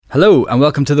Hello and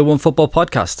welcome to the Onefootball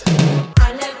podcast.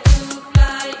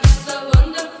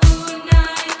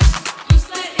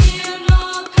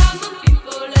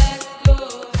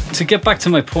 To get back to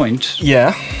my point,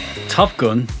 Yeah. Top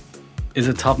Gun is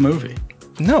a top movie.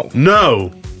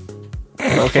 No.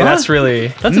 Okay, that's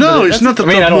really... It's not the top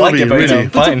I don't movie, like it, but really.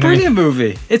 It's a brilliant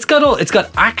movie. It's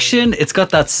got action. It's got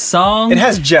that song. It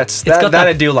has jets. That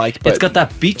I do like. But It's got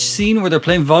that beach scene where they're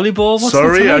playing volleyball. What's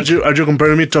Sorry, that like? are you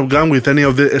comparing me Top Gun with any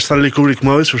of the Stanley Kubrick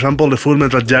movies? For example, The Full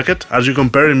Metal Jacket? Are you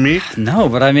comparing me? No,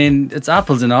 but I mean, it's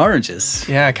apples and oranges.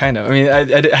 yeah, kind of. I mean,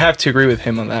 I have to agree with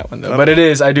him on that one, though. But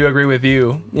I do agree with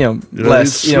you,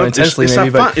 less, intensely it's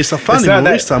maybe. It's a funny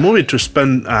movie. It's a movie to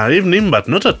spend an evening, but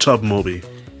not a top movie.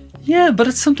 Yeah,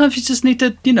 but sometimes you just need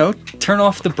to, turn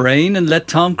off the brain and let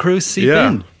Tom Cruise seep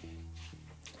in.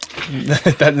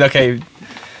 Okay,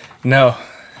 no.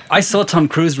 I saw Tom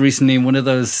Cruise recently in one of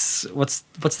those. What's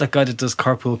that guy that does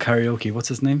carpool karaoke? What's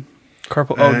his name?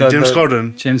 Carpool. James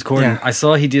Corden. James Corden. Yeah. I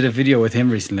saw he did a video with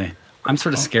him recently. I'm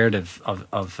sort of scared of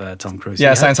Tom Cruise.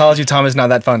 Yeah, Scientology Tom is not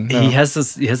that fun. No. He has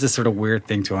this sort of weird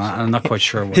thing to him. I'm not quite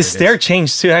sure what His it stare is.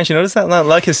 changed too. Haven't you noticed that?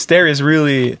 Like his stare is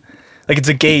really, like it's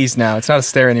a gaze now. It's not a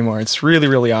stare anymore. It's really,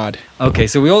 really odd. Okay,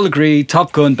 so we all agree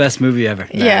Top Gun, best movie ever.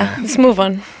 Yeah, let's move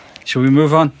on. Should we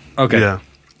move on? Okay. Yeah.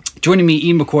 Joining me,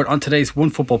 Ian McCourt, on today's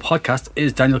Onefootball podcast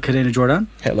is Daniel Cadena Jordan.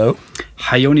 Hello.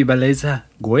 Jaione Belza,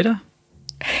 Guede.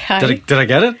 Hi. Did I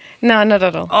get it? No, not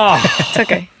at all. Oh, It's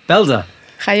okay. Belza.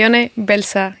 Jaione,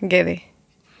 Belza, Guede.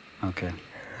 Okay.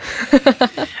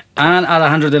 And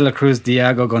Alejandro de la Cruz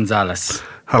Diago González.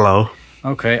 Hello.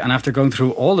 Okay, and after going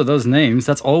through all of those names,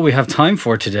 that's all we have time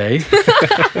for today.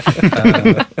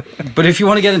 But if you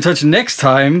want to get in touch next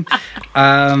time,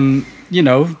 ask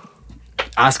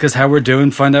us how we're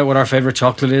doing, find out what our favourite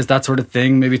chocolate is, that sort of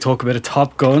thing. Maybe talk a bit of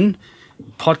Top Gun.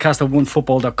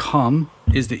 podcast@onefootball.com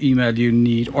is the email you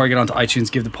need, or get onto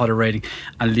iTunes, give the pod a rating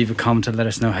and leave a comment and let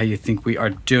us know how you think we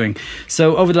are doing.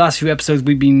 So over the last few episodes,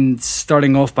 we've been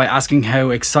starting off by asking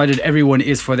how excited everyone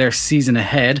is for their season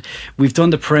ahead. We've done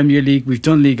the Premier League, we've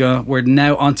done Liga, we're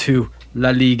now on to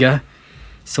LaLiga.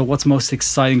 So what's most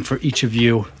exciting for each of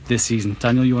you this season?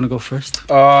 Daniel, you want to go first?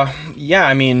 Yeah,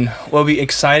 I mean, what would be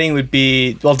exciting would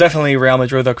be, well, definitely Real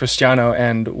Madrid without Cristiano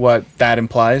and what that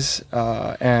implies.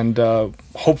 And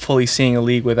hopefully seeing a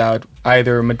league without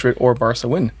either Madrid or Barca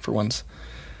win for once,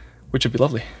 which would be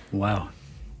lovely. Wow.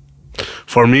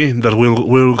 For me, that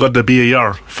we'll got the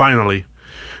VAR, finally.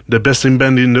 The best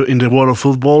event in the world of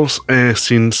football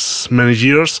since many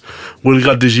years. We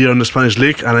got this year in the Spanish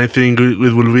league, and I think it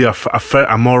will be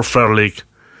a more fair league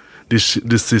this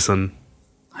season.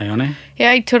 Jaione?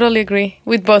 Yeah, I totally agree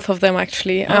with both of them,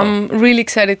 actually. I'm really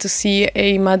excited to see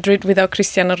a Madrid without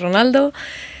Cristiano Ronaldo.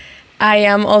 I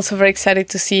am also very excited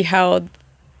to see how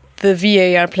the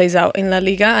VAR plays out in La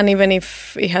Liga, and even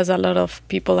if it has a lot of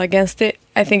people against it,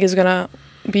 I think it's going to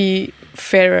be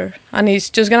fairer and it's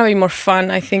just going to be more fun.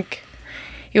 I think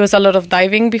it was a lot of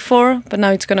diving before, but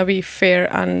now it's going to be fair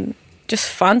and just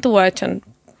fun to watch and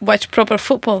watch proper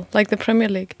football like the Premier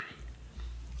League.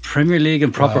 Premier League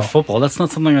and proper football. That's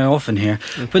not something I often hear.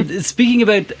 But speaking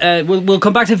about, we'll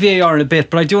come back to VAR in a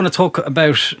bit, but I do want to talk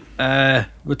about,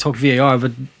 we'll talk VAR,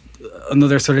 but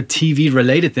another sort of TV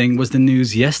related thing was the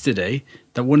news yesterday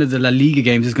that one of the La Liga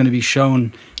games is going to be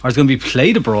shown, or is going to be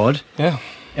played abroad. Yeah.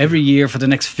 Every year for the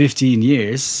next 15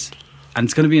 years, and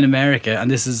it's going to be in America, and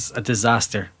this is a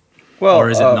disaster. Well, or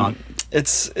is it not?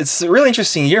 It's a really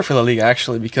interesting year for La Liga,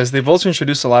 actually, because they've also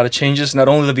introduced a lot of changes. Not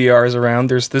only the VAR is around,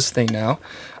 there's this thing now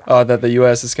that the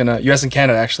US and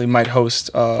Canada actually might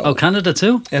host. Canada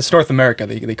too? It's North America,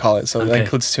 they call it, so that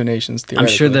includes two nations. I'm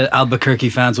sure the Albuquerque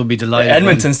fans will be delighted.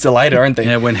 Edmonton's delighted, aren't they?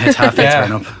 Yeah, when Getafe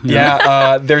turn up.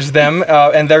 Yeah, there's them,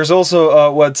 and there's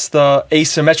also what's the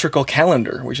asymmetrical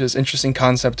calendar, which is an interesting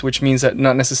concept, which means that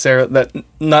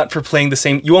not for playing the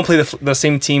same, you won't play the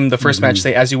same team the first match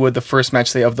day as you would the first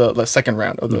match day of the second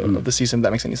round of the season, if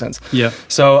that makes any sense. Yeah.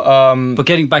 So, but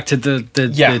getting back to the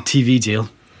TV deal.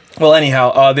 Well,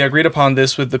 anyhow, they agreed upon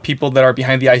this with the people that are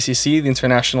behind the ICC, the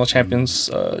International Champions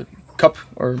Cup,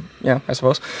 I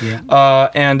suppose. Yeah.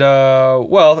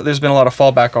 There's been a lot of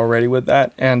fallback already with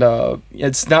that, and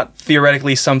it's not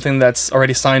theoretically something that's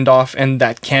already signed off and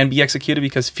that can be executed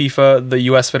because FIFA, the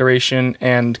US Federation,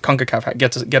 and CONCACAF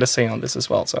get a say on this as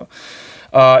well. So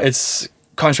it's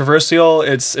controversial,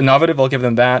 it's innovative, I'll give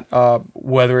them that.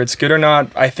 Whether it's good or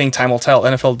not, I think time will tell.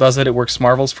 NFL does it works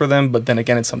marvels for them, but then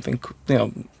again, it's something,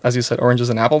 as you said, oranges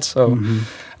and apples. So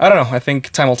I don't know, I think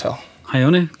time will tell.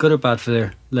 Jaione, good or bad for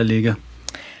their La Liga?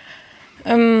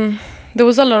 There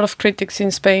was a lot of critics in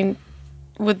Spain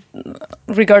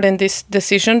regarding this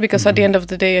decision because at the end of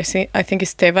the day, I think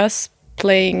it's Tebas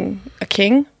playing a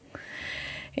king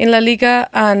in La Liga,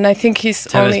 and I think he's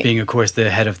Tevez being, of course, the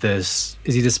head of this.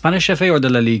 Is he the Spanish FA or the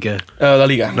La Liga? La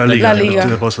Liga.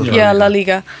 La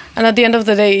Liga. And at the end of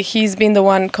the day, he's been the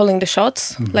one calling the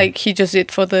shots, like he just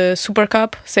did for the Super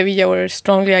Cup. Sevilla were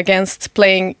strongly against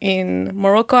playing in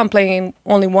Morocco and playing in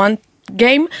only one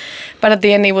game, but at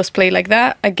the end it was played like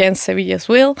that against Sevilla's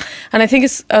will. And I think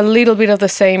it's a little bit of the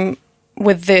same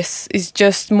with this. It's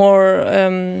just more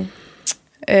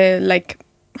like,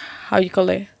 how you call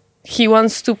it? He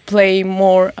wants to play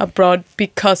more abroad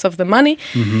because of the money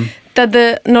that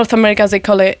the North America, as they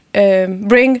call it,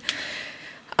 bring.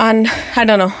 And I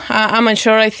don't know. I'm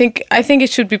unsure. I think it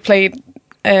should be played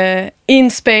in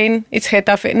Spain. It's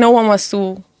Getafe. No one wants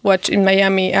to watch in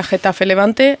Miami a Getafe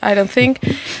Levante, I don't think.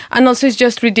 And also it's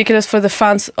just ridiculous for the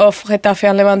fans of Getafe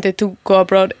and Levante to go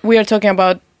abroad. We are talking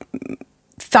about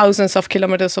thousands of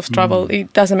kilometers of travel.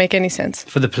 It doesn't make any sense.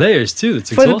 For the players too.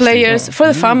 It's for the players, for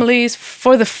the families,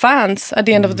 for the fans at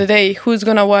the end of the day. Who's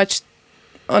going to watch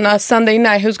on a Sunday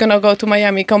night? Who's going to go to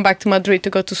Miami, come back to Madrid to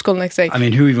go to school next day? I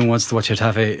mean, who even wants to watch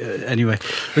Getafe anyway?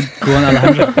 But go on,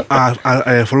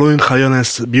 Alejandro. Following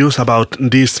Jaione's views about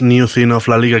this new thing of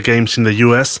La Liga games in the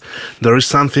US, there is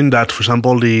something that, for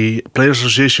example, the Players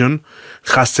Association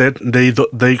has said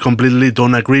they completely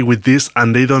don't agree with this,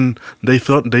 and they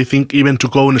think even to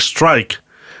go on strike.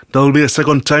 That will be the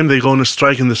second time they go on a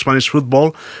strike in the Spanish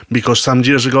football, because some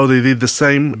years ago they did the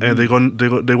same. They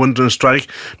went on a strike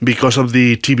because of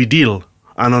the TV deal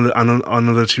and on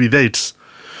the TV dates.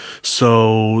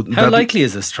 So how likely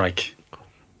is a strike?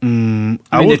 I mean,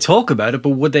 they talk about it, but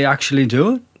would they actually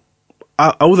do it?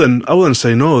 I wouldn't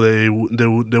say no. They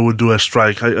would do a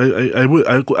strike. I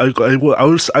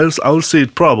will say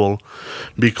it probable,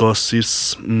 because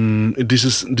this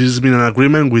has been an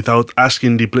agreement without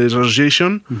asking the Players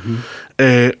Association,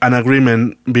 an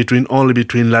agreement between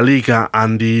La Liga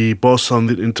and the boss on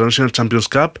the International Champions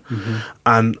Cup,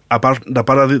 and the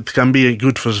part of it can be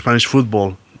good for Spanish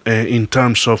football. In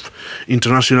terms of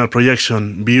international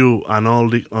projection, view, and all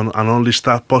the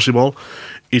stuff possible,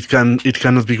 it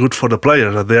cannot be good for the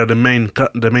players, that they are the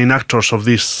main actors of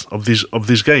this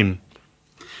game.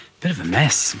 Bit of a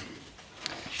mess.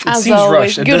 It seems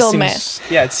rushed. Good old mess.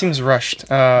 Yeah, it seems rushed.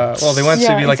 Well, they want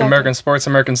to be like American sports.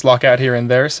 Americans lock out here and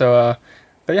there, so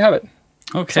there you have it.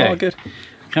 Okay. It's all good.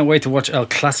 Can't wait to watch El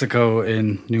Clasico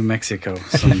in New Mexico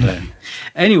someday.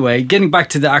 Anyway, getting back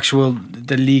to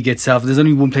the league itself, there's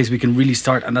only one place we can really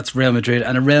start, and that's Real Madrid.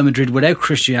 And a Real Madrid without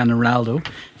Cristiano Ronaldo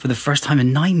for the first time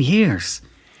in 9 years.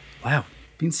 Wow,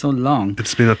 been so long.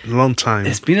 It's been a long time.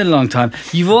 It's been a long time.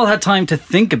 You've all had time to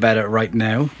think about it right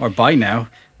now, or by now.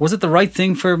 Was it the right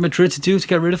thing for Madrid to do to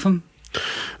get rid of him?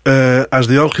 As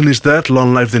the old king is dead,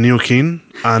 long live the new king,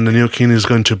 and the new king is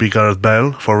going to be Gareth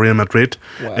Bale for Real Madrid.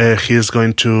 Wow. He is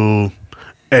going to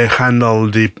handle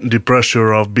the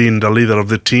pressure of being the leader of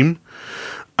the team,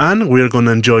 and we are going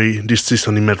to enjoy this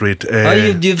season in Madrid.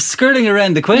 You're skirting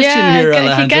around the question here,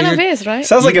 Alejandro. He kind of is, right?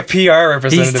 Sounds like a PR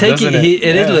representative, doesn't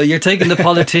it? You're taking the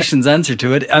politician's answer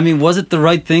to it. I mean, was it the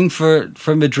right thing for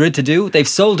Madrid to do? They've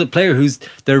sold a player who's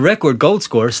their record goal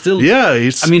scorer still. Yeah,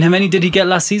 I mean, how many did he get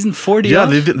last season? 40. Yeah,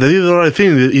 they did the right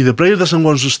thing. If the player doesn't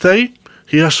want to stay,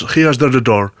 he has the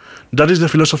door. That is the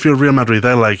philosophy of Real Madrid.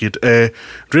 I like it.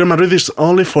 Real Madrid is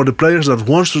only for the players that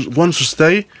wants to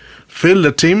stay, fill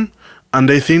the team, and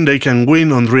they think they can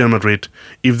win on Real Madrid.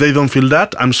 If they don't feel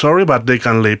that, I'm sorry, but they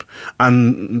can leave.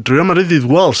 And Real Madrid did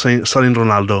well selling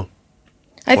Ronaldo.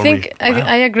 I think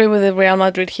I agree with the Real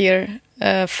Madrid here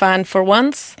fan for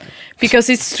once, because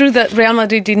it's true that Real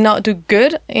Madrid did not do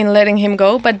good in letting him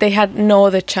go, but they had no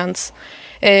other chance.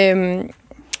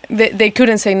 They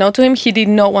couldn't say no to him. He did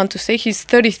not want to stay. He's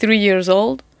 33 years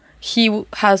old. He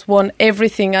has won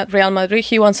everything at Real Madrid.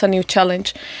 He wants a new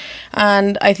challenge.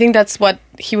 And I think that's what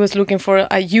he was looking for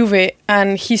at Juve.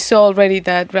 And he saw already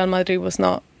that Real Madrid was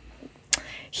not...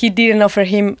 He didn't offer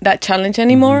him that challenge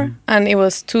anymore. And it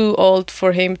was too old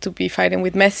for him to be fighting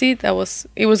with Messi.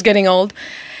 It was getting old.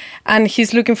 And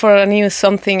he's looking for a new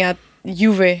something at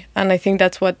Juve. And I think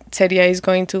that's what Serie A is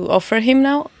going to offer him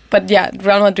now. But yeah,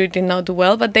 Real Madrid did not do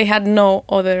well. But they had no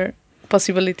other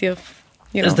possibility of...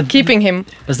 keeping him.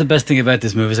 That's the best thing about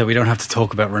this move, is that we don't have to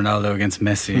talk about Ronaldo against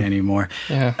Messi anymore.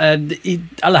 Yeah.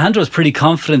 Alejandro is pretty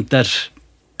confident that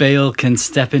Bale can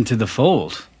step into the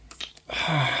fold.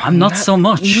 I'm not so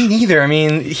much. Me neither. I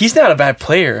mean, he's not a bad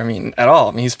player. I mean, at all.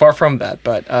 I mean, he's far from that.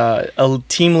 But a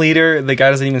team leader, the guy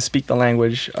doesn't even speak the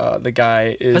language. The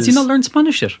guy is... Has he not learned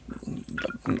Spanish yet?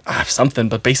 something,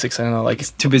 but basics. I don't know, like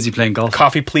He's too busy playing golf.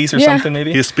 coffee, please, or Yeah. something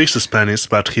maybe. He speaks Spanish,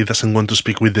 but he doesn't want to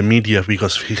speak with the media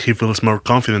because he feels more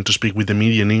confident to speak with the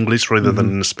media in English rather than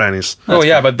in Spanish. Oh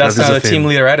yeah, but that's That is not the a team thing.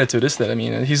 leader attitude, is that? I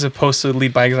mean, he's supposed to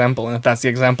lead by example, and if that's the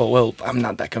example, well, I'm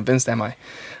not that convinced, am I?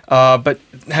 But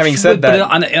having said But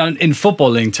that, in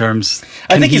footballing terms,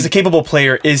 I can think he- he's a capable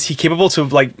player. Is he capable to,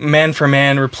 like, man for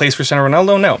man replace Cristiano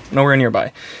Ronaldo? No, nowhere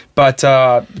nearby. But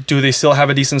do they still have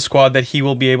a decent squad that he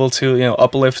will be able to,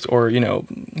 uplift or,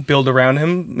 build around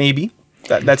him? Maybe.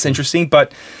 That's interesting.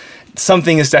 But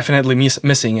something is definitely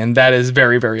missing, and that is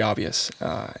very, very obvious.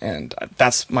 And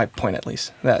that's my point, at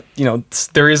least. That,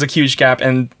 there is a huge gap,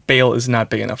 and Bale is not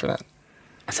big enough for that.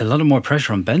 It's a lot of more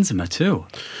pressure on Benzema too.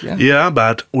 Yeah,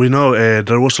 but we know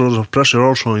there was a lot of pressure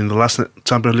also in the last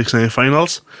Champions League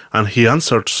semi-finals, and he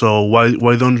answered. So why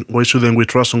shouldn't we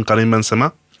trust on Karim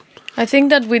Benzema? I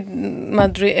think that with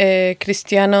Madrid,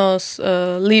 Cristiano's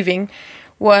leaving,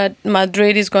 what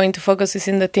Madrid is going to focus is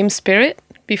in the team spirit.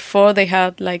 Before they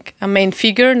had like a main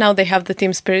figure, now they have the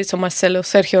team spirit. So Marcelo,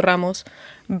 Sergio Ramos,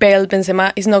 Bale,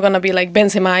 Benzema. It's not going to be like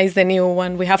Benzema is the new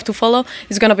one we have to follow.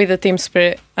 It's going to be the team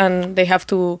spirit, and they have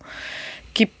to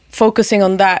keep focusing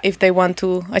on that if they want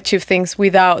to achieve things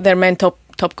without their main top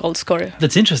goal scorer.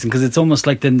 That's interesting because it's almost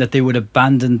like then that they would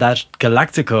abandon that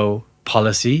Galactico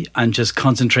policy and just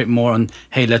concentrate more on,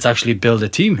 hey, let's actually build a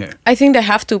team here. I think they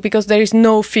have to, because there is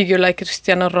no figure like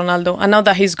Cristiano Ronaldo, and now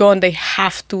that he's gone, they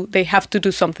have to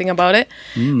do something about it.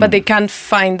 But they can't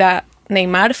find that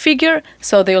Neymar figure,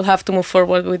 so they will have to move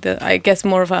forward with I guess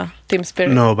more of a team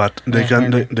spirit. No, but they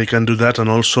can do that, and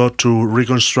also to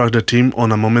reconstruct the team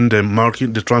on a moment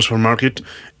the transfer market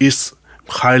is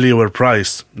highly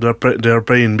overpriced. They are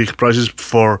paying big prices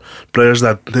for players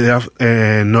that they have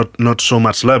not so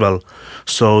much level.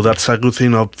 So that's a good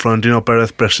thing of Florentino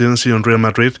Perez presidency on Real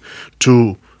Madrid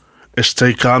to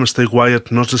stay calm, stay quiet,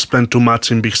 not to spend too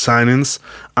much in big signings,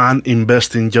 and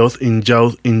invest in youth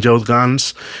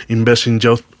guns, invest in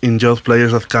youth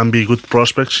players that can be good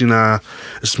prospects in a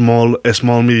small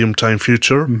medium time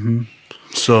future.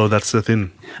 So that's the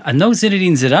thing. And no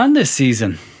Zinedine Zidane this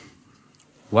season.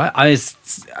 What? I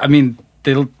mean,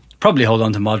 they'll probably hold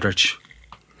on to Modric.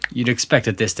 You'd expect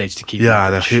at this stage to keep. Yeah,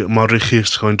 that Modric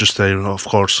is going to stay. Of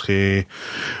course, he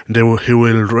will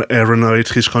renovate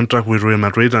his contract with Real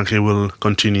Madrid, and he will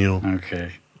continue.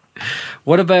 Okay.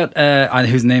 What about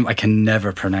whose name I can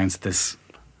never pronounce this?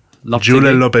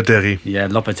 Julen Lopetegui. Yeah,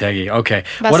 Lopetegui. Okay.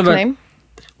 Basque name.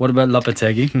 What about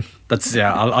Lopetegui? That's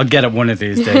I'll get it one of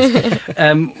these days.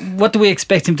 What do we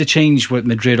expect him to change with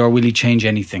Madrid, or will he change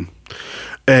anything?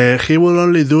 He will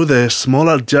only do the small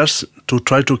adjust to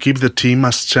try to keep the team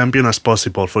as champion as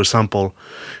possible. For example,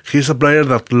 he's a player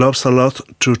that loves a lot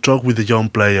to talk with the young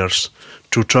players.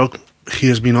 He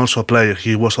has been also a player.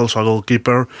 He was also a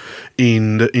goalkeeper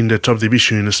in the top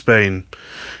division in Spain.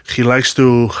 He likes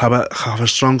to have a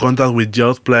strong contact with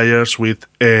youth players, with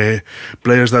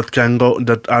players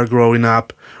that are growing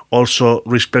up. Also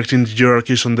respecting the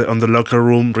hierarchies on the locker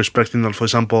room, respecting that, for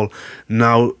example,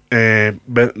 now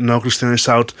Cristiano is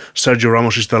out, Sergio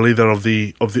Ramos is the leader of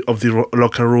the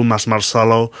locker room as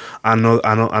Marcelo and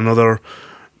other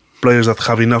players that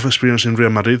have enough experience in Real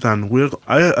Madrid, and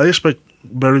I expect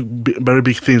very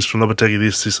big things from Lopetegui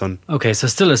this season. Okay, so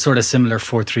still a sort of similar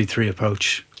 4-3-3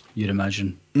 approach, you'd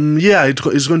imagine. Yeah,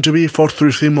 it's going to be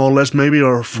 4-3-3 more or less, maybe,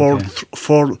 or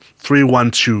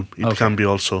 4-3-1-2. It can be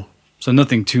also. So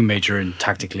nothing too major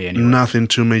tactically anyway. Nothing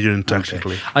too major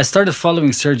tactically. Okay. I started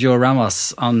following Sergio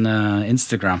Ramos on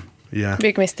Instagram. Yeah.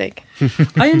 Big mistake.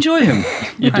 I enjoy him.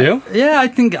 You do? I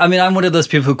think, I'm one of those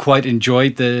people who quite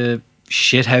enjoyed the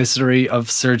shithousery of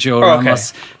Sergio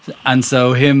Ramos. And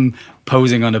so him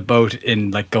posing on a boat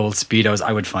in like gold Speedos,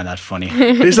 I would find that funny.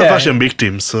 He's a fashion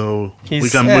victim, so we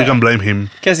can blame him.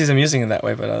 Guess he's amusing in that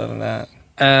way, but other than that.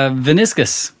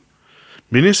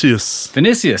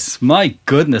 Vinicius, my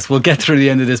goodness. We'll get through the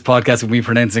end of this podcast with me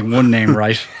pronouncing one name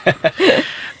right.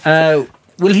 How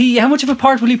much of a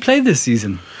part will he play this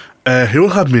season? He will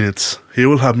have minutes. He's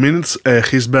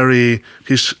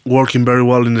working very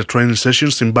well in the training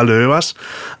sessions in Valdebebas,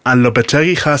 and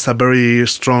Lopetegui has a very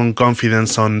strong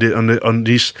confidence on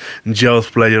this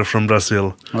youth player from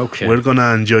Brazil. Okay, we're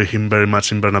gonna enjoy him very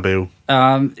much in Bernabeu.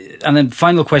 And then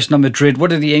final question on Madrid: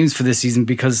 what are the aims for this season?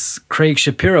 Because Craig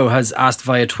Shapiro has asked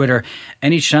via Twitter,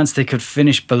 any chance they could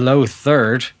finish below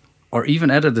third or even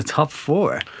out of the top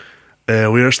four?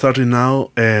 We are starting now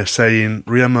saying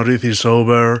Real Madrid is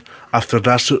over. After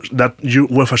that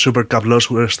UEFA Super Cup loss,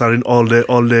 we're starting all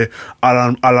the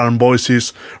alarm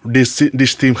voices.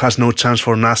 This team has no chance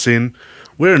for nothing.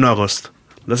 We're in August.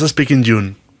 Let's speak in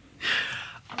June.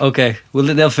 Okay, well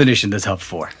they'll finish in the top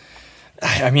four.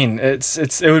 I mean,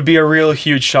 it would be a real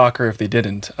huge shocker if they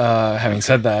didn't. Having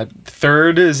said that,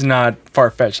 third is not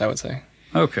far-fetched, I would say.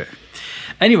 Okay.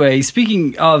 Anyway,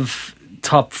 speaking of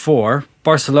top four,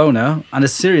 Barcelona, and a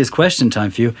serious question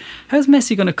time for you. How's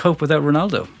Messi going to cope without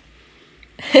Ronaldo?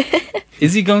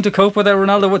 Is he going to cope without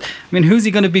Ronaldo? Who's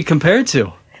he going to be compared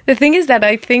to? The thing is that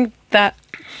I think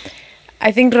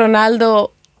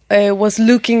Ronaldo was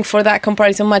looking for that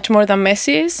comparison much more than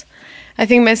Messi is. I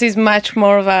think Messi is much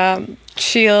more of a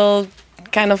chill,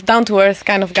 kind of down-to-earth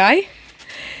kind of guy.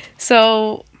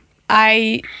 So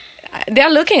they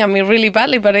are looking at me really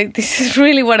badly, but this is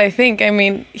really what I think.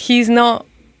 He's not...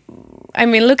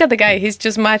 look at the guy. He's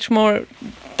just much more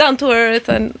down-to-earth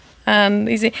and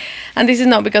easy. And this is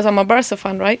not because I'm a Barca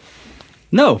fan, right?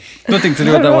 No, nothing to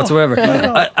do with that whatsoever.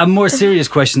 A more serious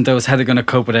question, though, is how they're going to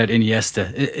cope without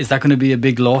Iniesta. Is that going to be a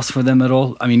big loss for them at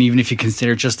all? Even if you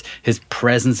consider just his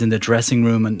presence in the dressing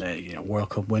room and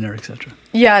World Cup winner, etc.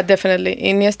 Yeah, definitely.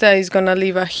 Iniesta is going to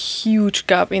leave a huge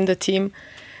gap in the team.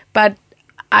 But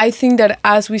I think that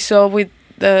as we saw with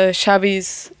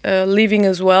Xavi's leaving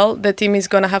as well, the team is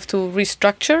going to have to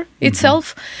restructure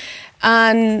itself.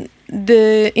 And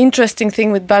the interesting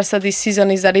thing with Barca this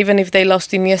season is that even if they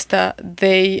lost Iniesta,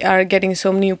 they are getting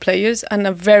some new players, and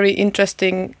a very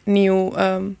interesting new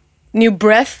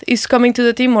breath is coming to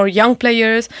the team, or young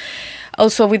players,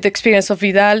 also with the experience of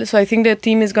Vidal. So I think the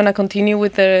team is going to continue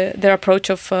with their approach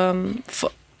of...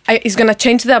 is going to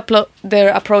change their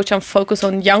approach and focus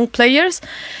on young players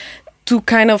to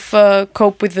kind of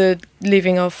cope with the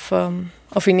leaving of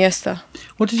Iniesta.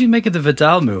 What did you make of the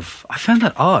Vidal move? I found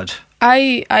that odd.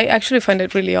 I actually find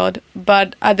it really odd,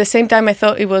 but at the same time I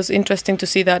thought it was interesting to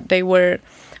see that they were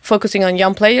focusing on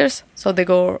young players. So they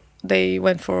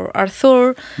went for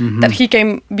Arthur, that he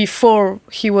came before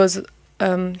he was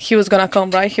gonna come,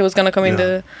 right? He was gonna come in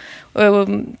the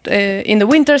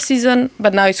winter season,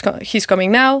 but now he's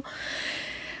coming now.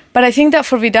 But I think that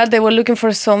for Vidal they were looking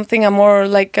for something a more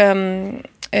like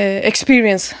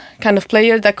experienced kind of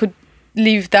player that could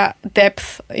leave that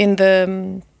depth in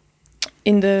the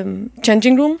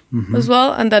changing room as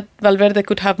well, and that Valverde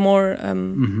could have more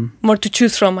to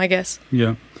choose from, I guess.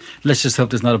 Yeah. Let's just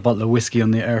hope there's not a bottle of whiskey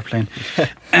on the airplane.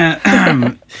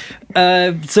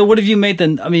 So what have you made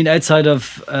then? Outside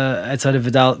of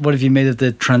Vidal, what have you made of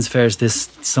the transfers this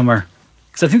summer?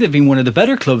 Because I think they've been one of the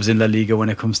better clubs in LaLiga when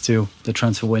it comes to the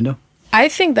transfer window. I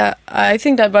think that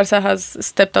Barca has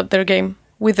stepped up their game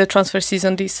with the transfer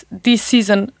season this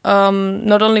season,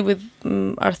 not only with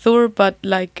Arthur, but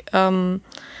like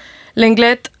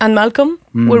Lenglet and Malcolm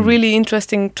were really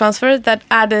interesting transfers that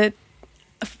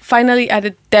finally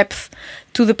added depth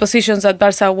to the positions that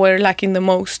Barca were lacking the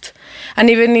most. And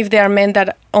even if they are men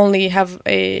that only have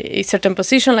a certain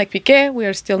position, like Piqué, we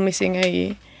are still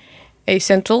missing a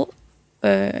central...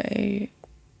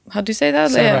 how do you say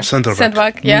that? Centre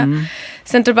back.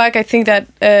 Centre back. I think that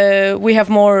we have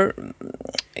more.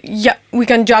 Yeah, we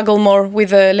can juggle more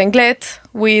with Lenglet,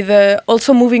 with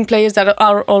also moving players that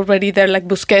are already there, like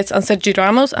Busquets and Sergio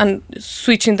Ramos, and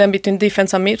switching them between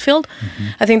defense and midfield.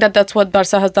 I think that that's what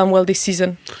Barca has done well this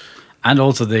season. And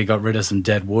also they got rid of some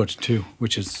dead wood too,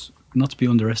 which is not to be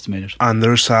underestimated. And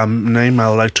there's a name I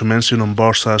would like to mention on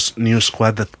Barca's new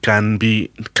squad that can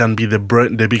be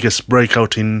the biggest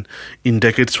breakout in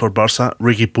decades for Barca.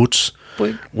 Riqui Puig,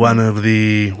 one of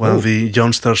the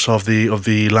youngsters of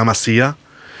the La Masia.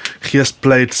 He has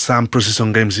played some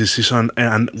pre-season games this season,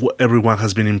 and everyone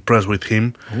has been impressed with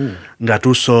him.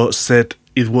 Gattuso said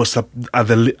it was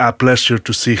a pleasure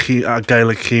to see a guy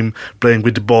like him playing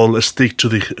with the ball stick to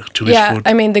his foot. Yeah,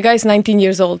 the guy's 19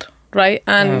 years old. Right,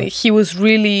 and he was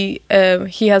really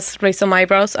he has raised some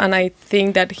eyebrows, and I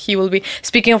think that he will be.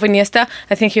 Speaking of Iniesta,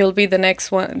 I think he will be the next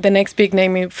big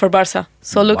name for Barca.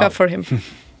 So look out for him.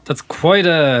 That's quite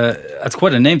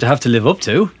a name to have to live up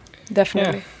to.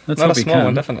 Definitely, yeah, not a small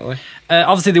one. Definitely.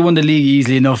 Obviously, they won the league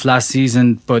easily enough last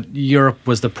season, but Europe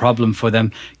was the problem for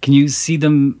them. Can you see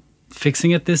them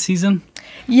fixing it this season?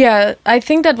 Yeah, I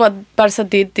think that what Barca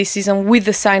did this season with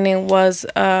the signing was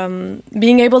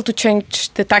being able to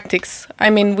change the tactics.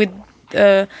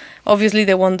 Obviously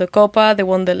they won the Copa, they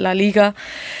won the La Liga.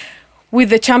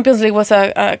 With the Champions League was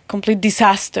a complete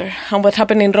disaster, and what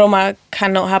happened in Roma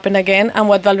cannot happen again. And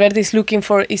what Valverde is looking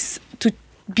for is to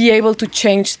be able to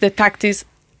change the tactics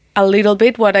a little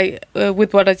bit.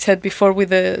 With what I said before, with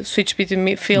the switch between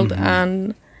midfield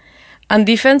and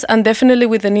defense, and definitely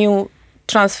with the new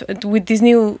with these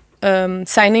new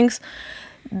signings,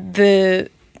 the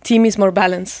team is more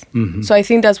balanced. So I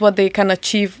think that's what they can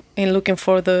achieve in looking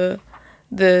for the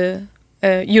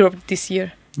Europe this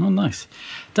year. Oh, nice.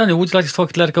 Daniel, would you like to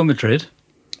talk Atletico Madrid?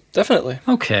 Definitely.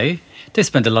 Okay. They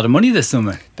spent a lot of money this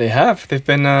summer. They have. They've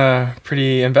been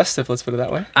pretty invested, let's put it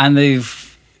that way. And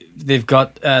they've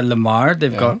got Lamar,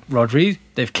 they've got Rodri,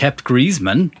 they've kept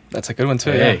Griezmann. That's a good one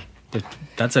too,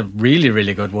 That's a really,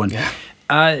 really good one.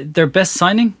 Yeah. Their best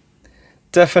signing?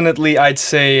 Definitely, I'd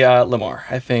say Lamar.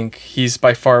 I think he's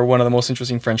by far one of the most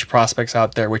interesting French prospects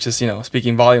out there, which is,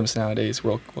 speaking volumes nowadays,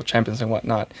 world champions and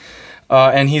whatnot.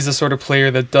 And he's the sort of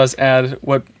player that does add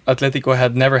what Atletico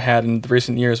had never had in the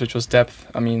recent years, which was depth.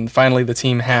 I mean, finally the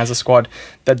team has a squad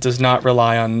that does not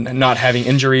rely on not having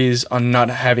injuries, on not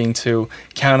having to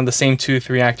count on the same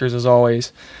 2-3 actors as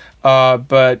always.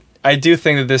 But I do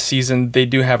think that this season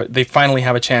they finally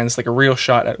have a chance, like a real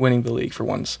shot at winning the league for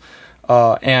once.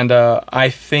 And I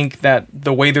think that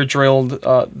the way they're drilled,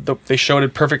 they showed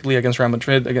it perfectly against Real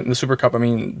Madrid in the Super Cup. I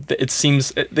mean, it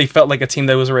seems they felt like a team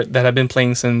that had been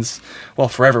playing since,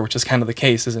 forever, which is kind of the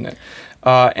case, isn't it?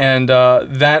 And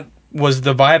that was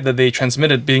the vibe that they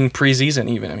transmitted, being pre-season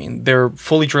even. I mean, they're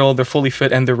fully drilled, they're fully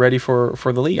fit, and they're ready for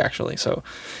the league, actually. So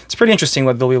it's pretty interesting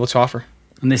what they'll be able to offer.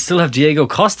 And they still have Diego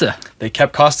Costa. They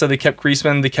kept Costa, they kept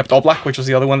Griezmann, they kept Oblak, which was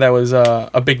the other one that was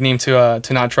a big name to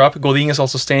not drop. Godin is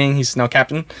also staying, he's now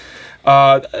captain.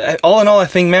 All in all, I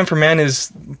think man for man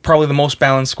is probably the most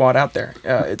balanced squad out there.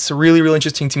 It's a really, really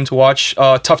interesting team to watch,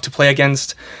 tough to play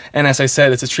against. And as I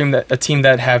said, it's a team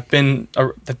that have been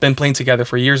playing together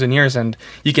for years and years, and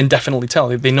you can definitely tell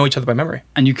they know each other by memory.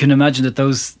 And you can imagine that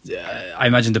I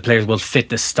imagine the players will fit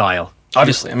this style.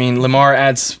 Obviously, I mean, Lamar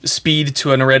adds speed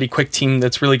to an already quick team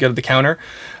that's really good at the counter.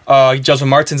 Joseph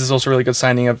Martins is also a really good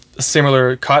signing of a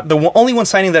similar cut. The only one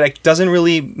signing that doesn't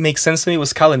really make sense to me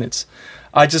was Kalinic.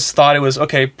 I just thought it was,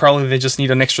 okay, probably they just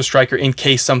need an extra striker in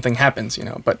case something happens,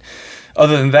 But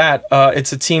other than that,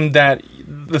 it's a team that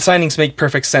the signings make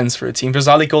perfect sense for a team.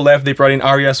 Verzalico left, they brought in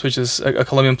Arias, which is a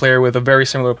Colombian player with a very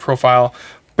similar profile.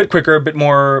 Bit quicker, a bit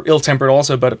more ill-tempered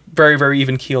also, but very, very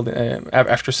even-keeled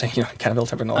after saying, kind of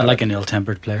ill-tempered. I like an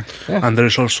ill-tempered player. Yeah. And there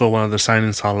is also one of the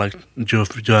signings, like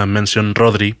you mentioned,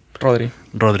 Rodri.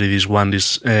 This one,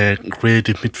 this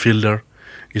creative midfielder.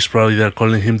 Is probably they're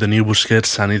calling him the new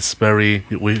Busquets, and it's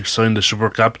we saw in the Super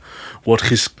Cup what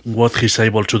he's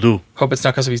able to do. Hope it's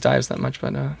not because of his dives that much,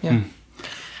 but yeah.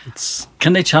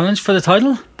 Can they challenge for the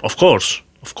title? Of course,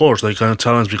 they can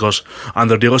challenge because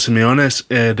under Diego Simeone,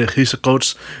 he's a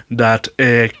coach that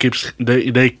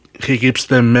he keeps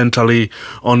them mentally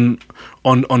on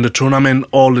the tournament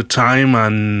all the time,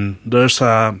 and there's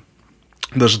a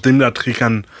team that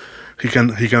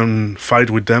he can fight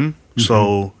with them. Mm-hmm.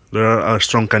 So they're a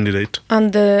strong candidate.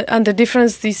 And the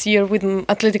difference this year with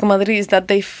Atletico Madrid is that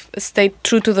they've stayed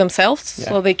true to themselves. Yeah.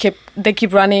 So they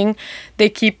keep running,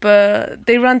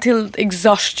 they run till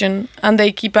exhaustion, and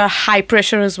they keep a high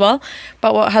pressure as well.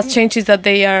 But what has changed is that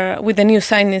they are, with the new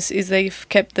signings, is they've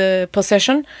kept the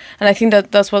possession, and I think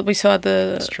that's what we saw at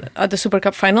the Super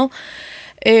Cup final.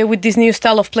 With this new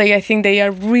style of play, I think they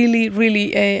are really,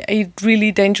 really a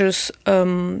really dangerous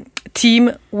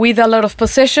team with a lot of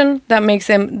possession that makes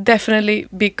them definitely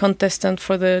big contestant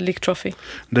for the league trophy.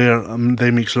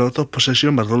 They mix a lot of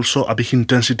possession, but also a big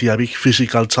intensity, a big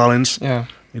physical challenge. Yeah,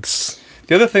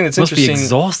 the other thing that's interesting. Must be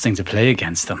exhausting to play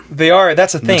against them. They are.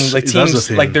 That's the thing. Like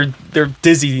teams, like they're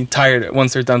dizzy, tired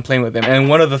once they're done playing with them. And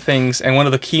one of the things, and one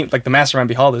of the key, like the mastermind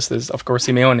behind this is, of course,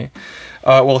 Simeone.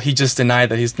 He just denied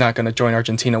that he's not going to join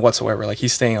Argentina whatsoever. Like,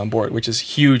 he's staying on board, which is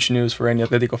huge news for any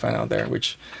Atletico fan out there.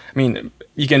 Which, I mean,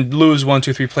 you can lose 1,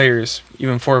 2, 3 players,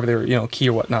 even 4 if they're key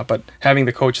or whatnot. But having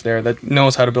the coach there that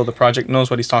knows how to build a project, knows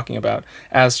what he's talking about,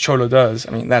 as Cholo does.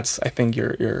 I mean, that's, I think,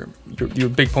 your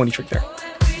big pony trick there.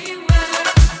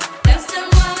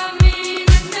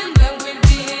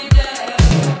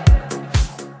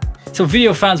 So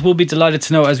video fans will be delighted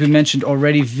to know, as we mentioned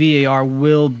already, VAR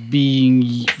will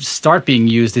start being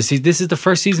used this season. This is the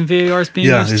first season VAR is being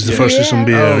used? Yeah, it's the first season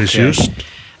VAR is used.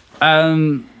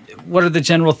 What are the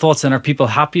general thoughts, and are people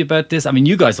happy about this? I mean,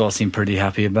 you guys all seem pretty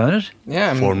happy about it.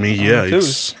 Yeah, for me,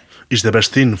 it's the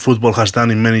best thing football has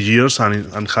done in many years, and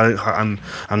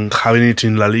having it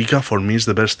in LaLiga, for me, is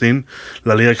the best thing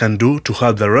LaLiga can do to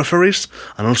help the referees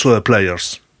and also the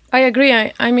players. I agree.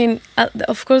 I mean,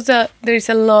 of course, there is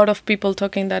a lot of people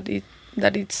talking that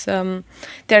it's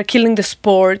they are killing the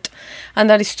sport, and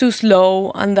that it's too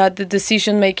slow, and that the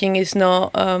decision making is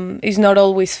not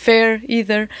always fair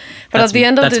either. But at the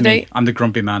end of the day, I'm the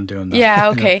grumpy man doing that. Yeah,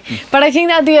 okay. But I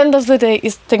think at the end of the day,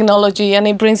 it's technology, and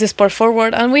it brings the sport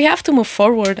forward, and we have to move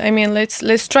forward. I mean,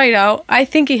 let's try it out. I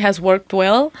think it has worked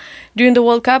well during the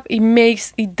World Cup.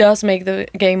 It does make the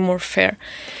game more fair,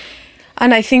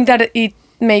 and I think that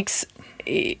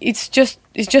it's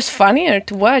just funnier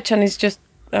to watch, and it's just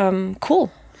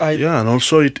cool. And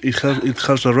also it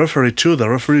helps the referee too. The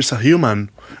referee is a human.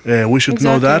 We should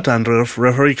know that, and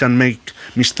referee can make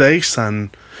mistakes. And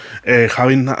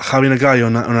having a guy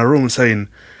on a room saying,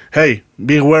 "Hey,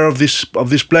 be aware of this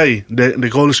play. The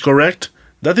goal is correct."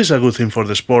 That is a good thing for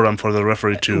the sport and for the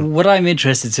referee too. What I'm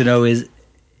interested to know is,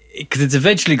 because it's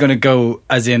eventually going to go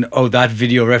as in, that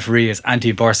video referee is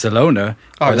anti-Barcelona,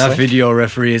 or that video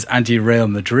referee is anti-Real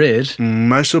Madrid.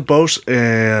 I suppose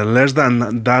less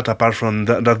than that, apart from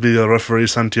that video referee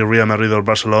is anti-Real Madrid or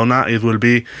Barcelona, it will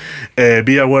be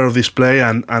aware of this play,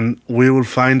 and we will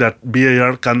find that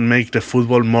VAR can make the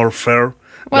football more fair.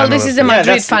 Well, this is a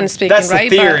Madrid fan speaking, right? That's the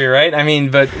theory, right? I mean,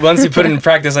 but once you put it in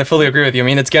practice, I fully agree with you. I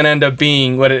mean, it's going to end up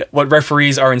being what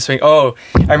referees are in Spain. Oh,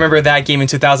 I remember that game in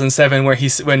 2007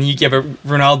 when he gave a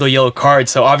Ronaldo yellow card.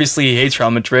 So obviously he hates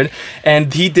Real Madrid,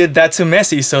 and he did that to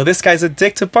Messi. So this guy's a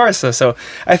dick to Barca. So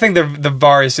I think the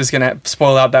VAR is just going to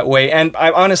spoil out that way. And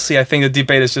I think the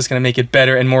debate is just going to make it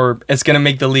better and more. It's going to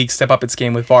make the league step up its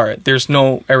game with VAR. There's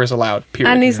no errors allowed.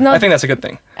 Period. And I think that's a good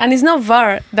thing. And it's not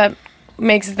VAR that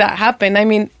makes that happen. I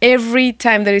mean, every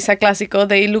time there is a Clásico,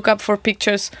 they look up for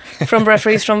pictures from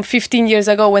referees from 15 years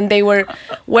ago when they were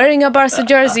wearing a Barca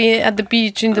jersey at the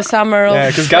beach in the summer of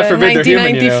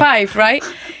 1995, right?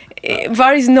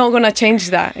 VAR is not going to change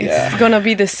that. It's going to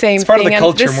be the same it's part thing. Of the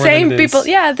culture and the more same than it people,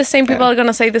 is. The same people are going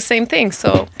to say the same thing.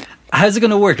 So how's it going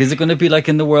to work? Is it going to be like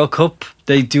in the World Cup?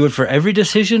 They do it for every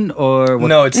decision, or what?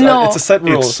 No, it's a set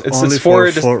rules. It's only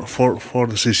for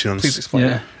decisions. Please explain.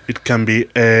 Yeah. It can be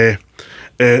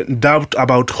doubt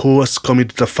about who has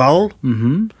committed a foul,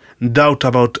 doubt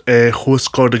about who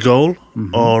scored the goal,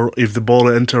 or if the ball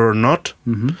entered or not,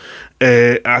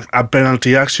 a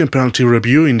penalty action, penalty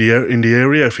review in the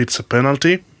area if it's a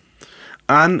penalty,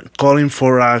 and calling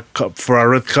for a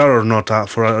red card or not,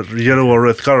 for a yellow or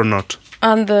red card or not.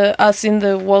 And as in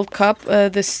the World Cup,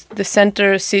 the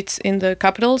center sits in the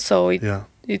capital, so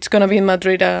it's going to be in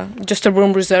Madrid, just a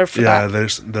room reserved for that.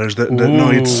 There's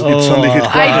it's only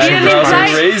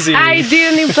headquarters. I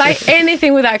didn't imply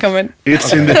anything with that comment.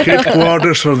 It's in the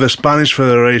headquarters of the Spanish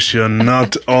Federation,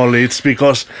 not only. It's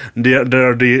because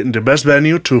they're the best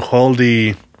venue to hold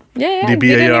the didn't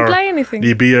imply anything.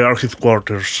 The VAR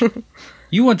headquarters.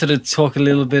 You wanted to talk a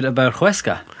little bit about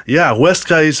Huesca. Yeah,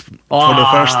 Huesca is for the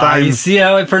first time. You see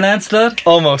how I pronounced that?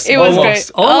 Almost. It was great.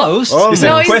 Almost. You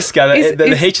said Huesca.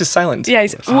 The H is silent. Yeah,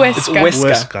 it's Huesca. It's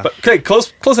Huesca. But, okay,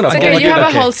 close enough. It's okay, you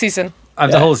have a whole season. I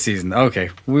have the whole season. Okay,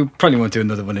 we probably won't do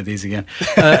another one of these again.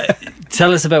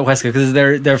 Tell us about Huesca, because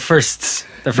their first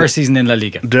season in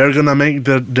LaLiga. They're gonna make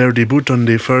their debut on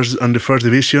the first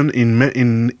division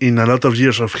in a lot of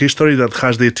years of history that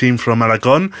has the team from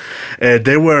Aragon.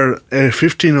 They were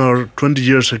 15 or 20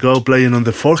 years ago playing on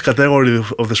the fourth category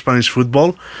of the Spanish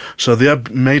football, so they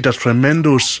have made a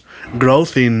tremendous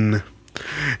growth in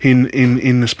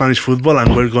Spanish football,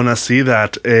 and we're gonna see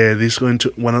that this is going to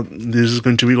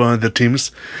be one of the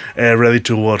teams ready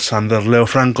to watch under Leo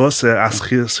Francos, as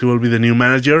he will be the new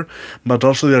manager. But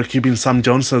also they are keeping some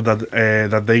youngsters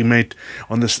that they made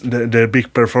on their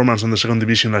big performance on the second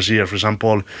division last year. For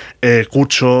example,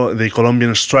 Cucho, the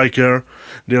Colombian striker.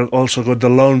 They also got the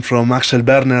loan from Axel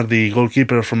Werner, the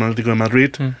goalkeeper from Atlético de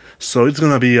Madrid. So it's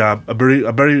gonna be a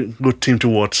very good team to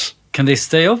watch. Can they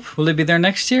stay up? Will they be there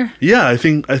next year? Yeah, I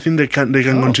think they can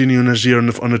continue next year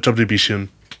on the top division.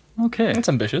 Okay, that's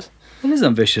ambitious. It is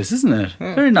ambitious, isn't it?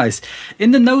 Yeah. Very nice.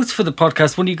 In the notes for the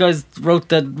podcast, one of you guys wrote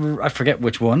that, I forget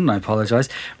which one, I apologise,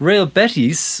 Real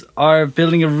Betis are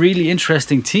building a really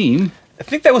interesting team. I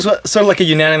think that was sort of like a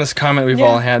unanimous comment we've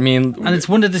all had. I mean, and it's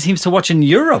one of the teams to watch in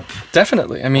Europe.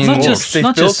 Definitely. I mean, it's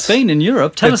not just Spain, in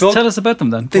Europe. Tell us about them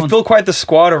then. They've built quite the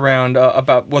squad around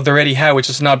about what they already had, which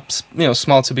is not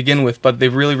small to begin with, but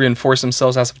they've really reinforced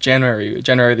themselves as of January.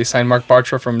 They signed Marc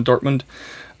Bartra from Dortmund.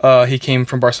 He came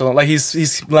from Barcelona. Like he's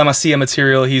La Masia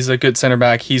material. He's a good center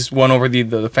back. He's won over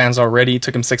the fans already. It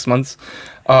took him 6 months.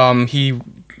 He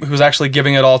was actually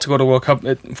giving it all to go to World Cup.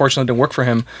 It unfortunately didn't work for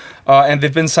him. And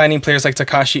they've been signing players like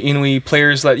Takashi Inui,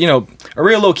 players that, are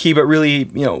real low key, but really,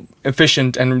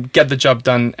 efficient and get the job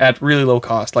done at really low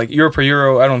cost. Like euro per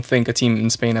euro, I don't think a team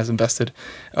in Spain has invested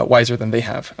wiser than they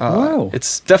have. Wow.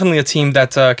 It's definitely a team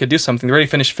that could do something. They already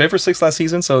finished 5th or 6th last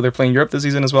season, so they're playing Europe this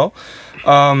season as well.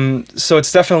 So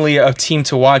it's definitely a team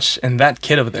to watch. And that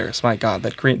kit of theirs, my God,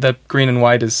 that green and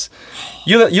white is...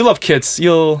 You love kits.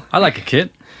 I like a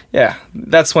kit. Yeah,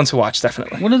 that's one to watch,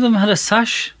 definitely. One of them had a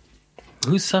sash.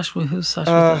 Whose sash was that?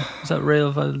 Was that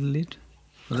Real Valladolid?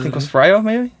 I think it was Rayo,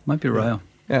 maybe? Might be Rayo.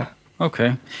 Yeah.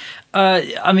 Okay.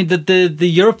 I mean, the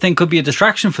Europe thing could be a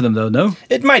distraction for them, though, no?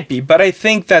 It might be, but I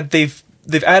think that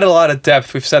they've added a lot of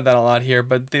depth. We've said that a lot here,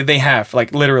 but they have,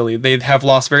 like, literally, they have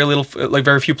lost very little, like,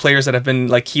 very few players that have been,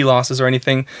 like, key losses or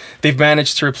anything. They've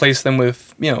managed to replace them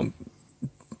with,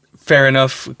 fair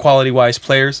enough quality-wise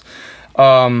players.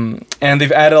 And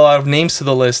they've added a lot of names to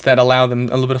the list that allow them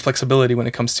a little bit of flexibility when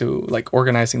it comes to, like,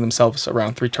 organizing themselves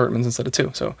around 3 tournaments instead of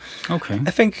 2. So okay,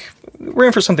 I think we're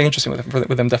in for something interesting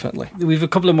with them, definitely. We have a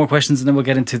couple of more questions and then we'll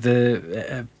get into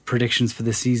the predictions for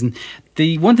the season.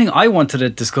 The one thing I wanted to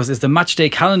discuss is the match day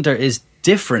calendar is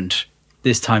different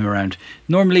this time around.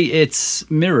 Normally it's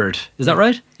mirrored. Is that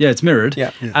right? Yeah, it's mirrored.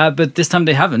 Yeah. But this time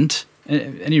they haven't.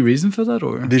 Any reason for that,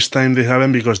 or this time they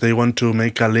haven't, because they want to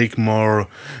make a league more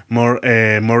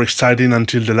exciting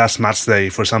until the last match day.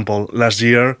 For example, last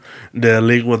year the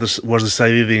league was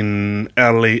decided in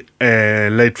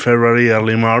late February,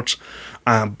 early March.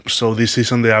 So this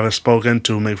season they have spoken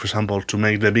to make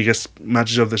the biggest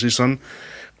matches of the season,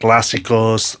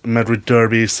 Clásicos, Madrid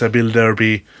Derby, Seville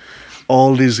Derby.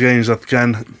 All these games that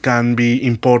can be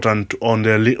important on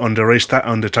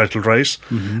the title race,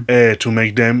 to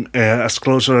make them as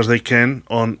closer as they can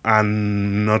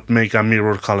and not make a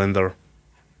mirror calendar.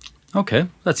 Okay,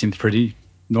 that seems pretty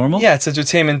normal. Yeah, it's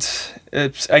entertainment.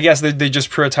 I guess they're just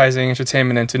prioritizing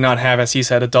entertainment and to not have, as he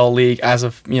said, a dull league as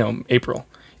of April.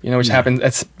 Which happens.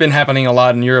 It's been happening a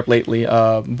lot in Europe lately.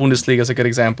 Bundesliga is a good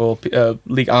example.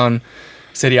 Ligue 1.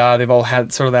 Serie A, they've all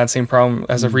had sort of that same problem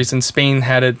as of recent. Spain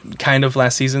had it kind of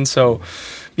last season. So,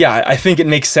 yeah, I think it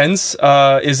makes sense.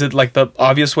 Is it like the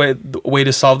obvious way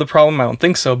to solve the problem? I don't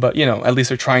think so. But, at least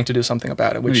they're trying to do something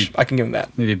about it, which I can give them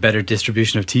that. Maybe a better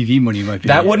distribution of TV money might be.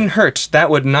 That wouldn't hurt. That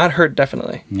would not hurt,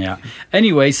 definitely. Yeah.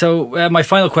 Anyway, so my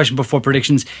final question before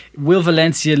predictions. Will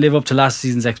Valencia live up to last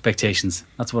season's expectations?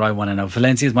 That's what I want to know.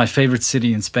 Valencia is my favourite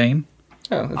city in Spain.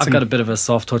 Oh, I've got a bit of a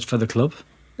soft touch for the club.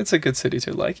 It's a good city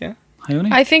to like, yeah.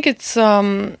 Jaione? I think it's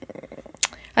going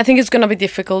to be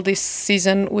difficult this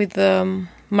season with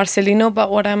Marcelino,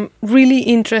 but what I'm really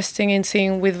interested in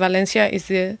seeing with Valencia is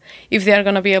if they are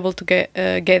going to be able to get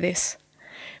Guedes,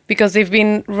 because they've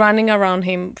been running around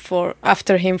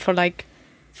after him for like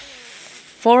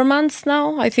 4 months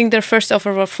now. I think their first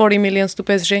offer was 40 million to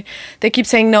PSG. They keep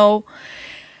saying no,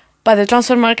 but the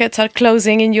transfer markets are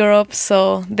closing in Europe,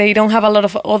 so they don't have a lot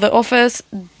of other offers.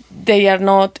 They are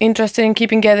not interested in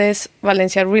keeping Guedes.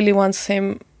 Valencia really wants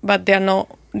him, but they are not.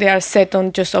 They are set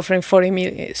on just offering 40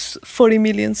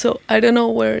 million. So I don't know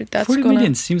where that's going. 40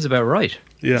 million seems about right.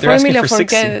 Yeah, they're asking for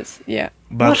 60. Guedes. Yeah,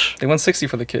 but they want 60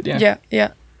 for the kid. Yeah.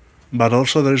 Yeah. But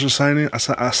also there is a signing.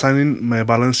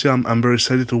 Valencia. I'm very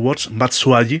excited to watch.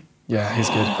 Batshuayi. Yeah, he's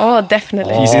good. Oh,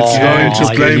 definitely. He's going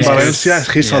to play in yes. Valencia.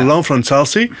 He's on loan from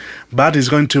Chelsea, but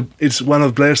it's one of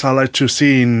the players I like to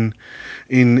see in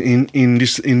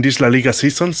this LaLiga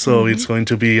season. So it's going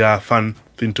to be a fun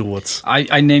thing to watch.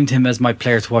 I named him as my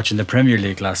player to watch in the Premier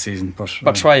League last season. But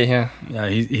Batshuayi, yeah. Yeah,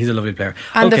 he's a lovely player.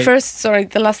 And okay.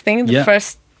 the last thing, the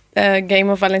first game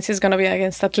of Valencia is going to be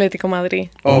against Atletico Madrid.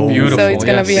 Oh, beautiful. So it's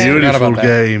going to be a beautiful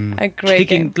game. great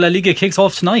game. La Liga kicks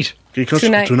off tonight. Because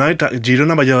tonight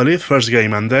Girona Valladolid, first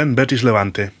game, and then Betis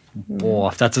Levante. Oh,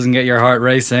 if that doesn't get your heart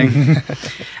racing.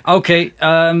 Okay,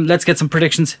 let's get some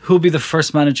predictions. Who'll be the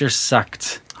first manager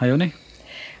sacked? Jaione?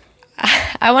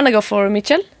 I want to go for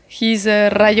Michel. He's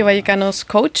Rayo Vallecano's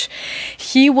coach.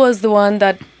 He was the one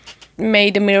that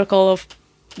made the miracle of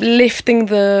lifting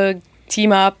the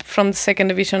team up from the second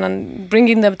division and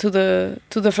bringing them to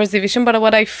the first division. But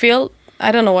what I feel,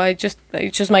 I don't know, it's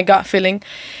just my gut feeling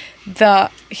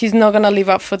that he's not gonna live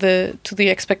up to the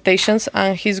expectations,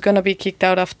 and he's gonna be kicked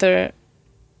out after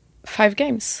 5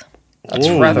 games. That's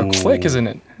rather quick, isn't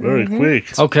it? Very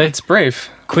quick. Okay, It's brave.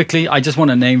 quickly, I just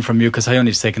want a name from you because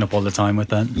Jaione's taken up all the time with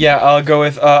that. Yeah, I'll go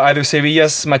with either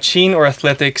Sevilla's Machín or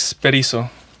Athletic's Berizzo.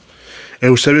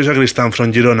 Eusebio Sacristán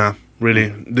from Girona, really.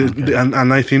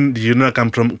 And I think Girona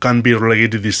can be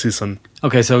relegated this season.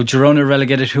 Okay, so Girona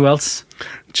relegated. Who else?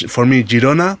 For me,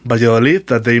 Girona, Valladolid,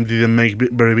 that they didn't make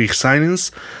very big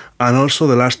signings. And also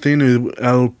the last thing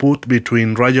I'll put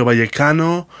between Rayo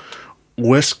Vallecano,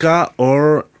 Huesca,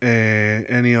 or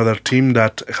any other team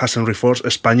that hasn't reinforced.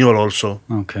 Espanyol also.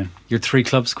 Okay, your 3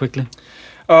 clubs quickly.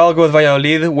 I'll go with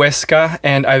Valladolid, Huesca,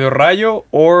 and either Rayo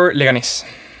or Leganés.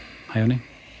 Jaione?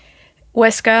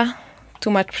 Huesca, too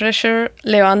much pressure,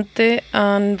 Levante,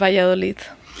 and Valladolid.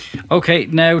 Okay,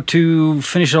 now to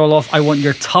finish it all off, I want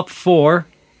your top 4,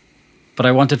 but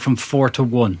I want it from 4 to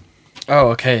 1. Oh,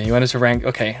 okay. You wanted to rank.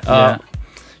 Okay. Yeah.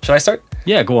 Should I start?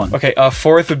 Yeah, go on. Okay.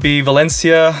 4th would be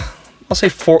Valencia. I'll say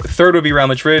 3rd would be Real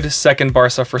Madrid. 2nd,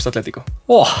 Barca. 1st, Atletico.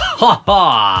 Oh, ha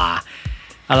ha!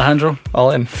 Alejandro?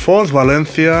 All in. 4th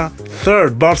Valencia,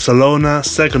 3rd Barcelona,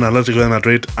 2nd Atletico de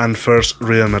Madrid, and 1st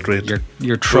Real Madrid.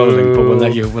 You're trolling, but we'll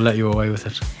let you away with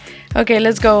it. Okay,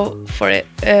 let's go for it.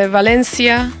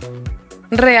 Valencia,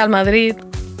 Real Madrid,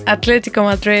 Atletico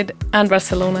Madrid, and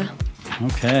Barcelona.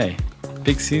 Okay,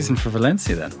 big season for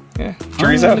Valencia then. Yeah,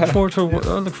 jury's out. I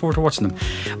look forward to watching them.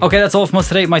 Okay, that's all from us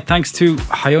today. My thanks to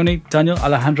Jaione, Daniel,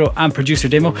 Alejandro, and producer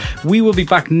Demo. We will be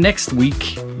back next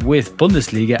week with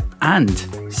Bundesliga and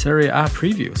Serie A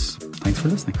previews. Thanks for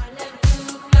listening.